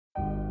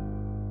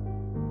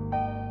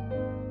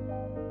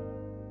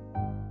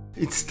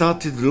It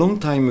started a long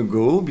time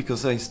ago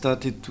because I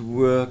started to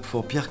work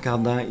for Pierre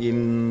Cardin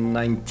in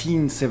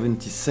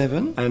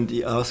 1977, and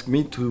he asked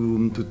me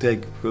to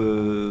take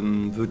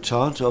the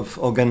charge of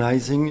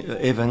organizing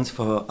events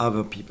for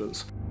other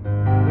peoples.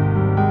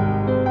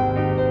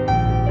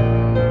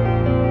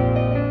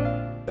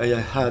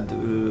 I had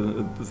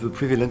the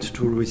privilege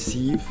to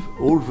receive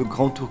all the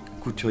grand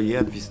couturiers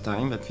at this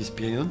time, at this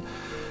period,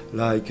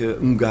 like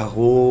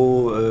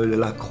Ungaro,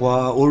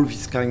 Lacroix, all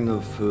these kind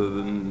of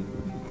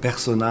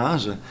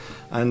personages,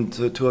 and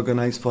to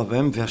organize for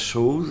them their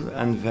shows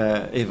and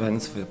their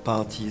events, their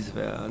parties,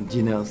 their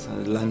dinners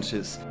and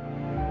lunches.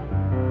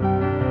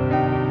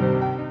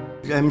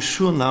 I'm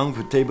sure now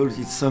the table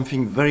is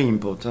something very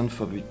important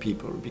for the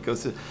people,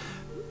 because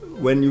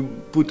when you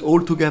put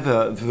all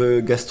together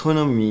the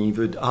gastronomy,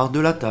 the art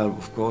de la table,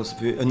 of course,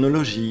 the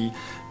œnologie,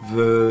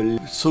 the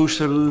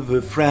social,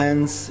 the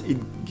friends, it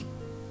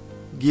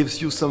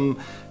gives you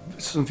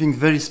something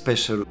very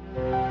special.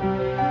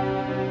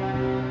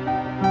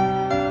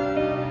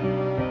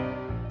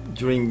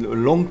 During a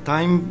long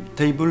time,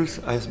 tables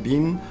has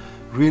been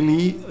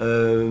really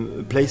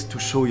a place to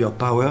show your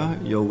power,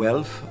 your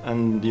wealth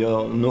and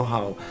your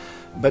know-how.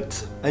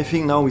 But I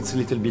think now it's a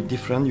little bit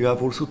different. You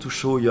have also to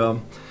show your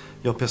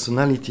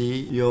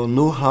personality, your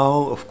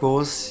know-how, of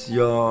course,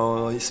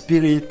 your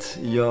spirit,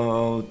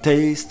 your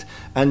taste,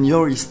 and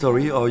your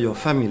history or your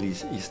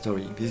family's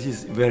history. This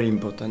is very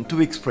important, to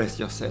express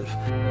yourself.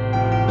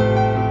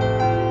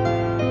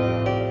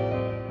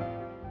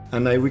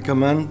 And I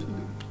recommend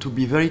to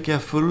be very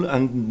careful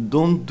and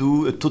don't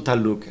do a total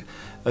look.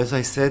 As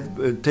I said,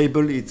 a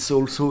table, it's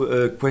also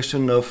a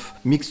question of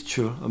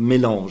mixture, a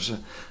mélange.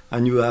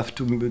 And you have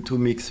to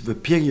mix the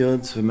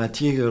periods, the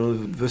material,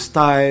 the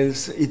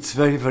styles. It's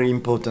very, very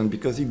important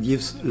because it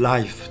gives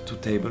life to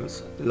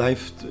tables,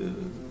 life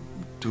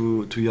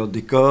to your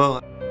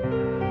decor.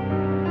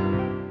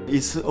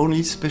 It's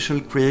only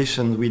special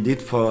creation we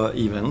did for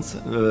events.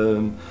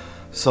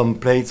 Some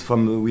plates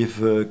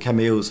with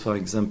cameos, for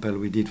example,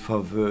 we did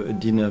for the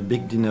dinner,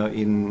 big dinner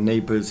in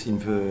Naples in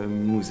the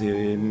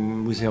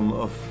Museum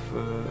of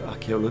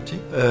Archaeology.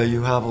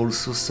 You have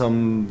also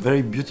some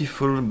very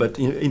beautiful but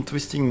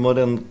interesting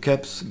modern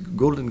cups,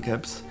 golden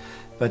cups,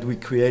 that we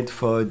create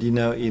for a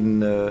dinner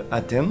in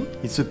Athens.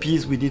 It's a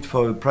piece we did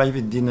for a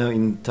private dinner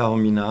in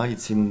Taormina.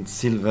 It's in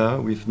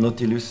silver with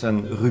nautilus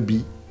and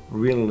ruby,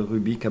 real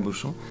ruby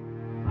cabochon.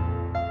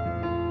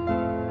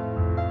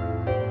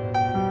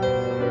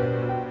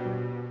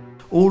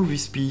 All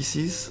these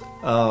pieces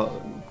are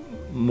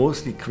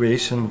mostly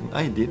creation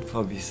I did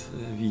for these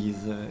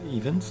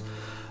events,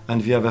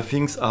 and the other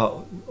things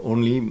are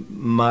only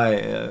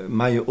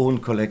my own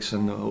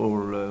collection,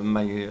 or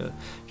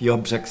the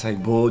objects I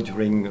bought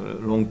during a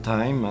long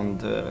time, and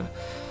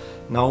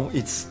now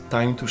it's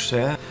time to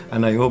share.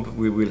 And I hope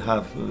we will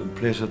have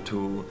pleasure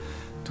to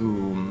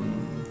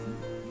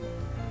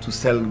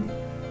sell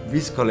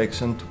this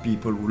collection to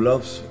people who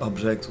love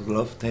objects, who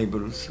love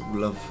tables,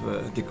 who love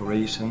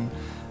decoration.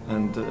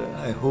 And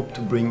I hope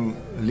to bring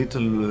a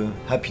little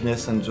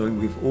happiness and joy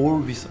with all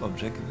these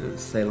objects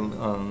sold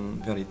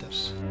on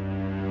Veritas.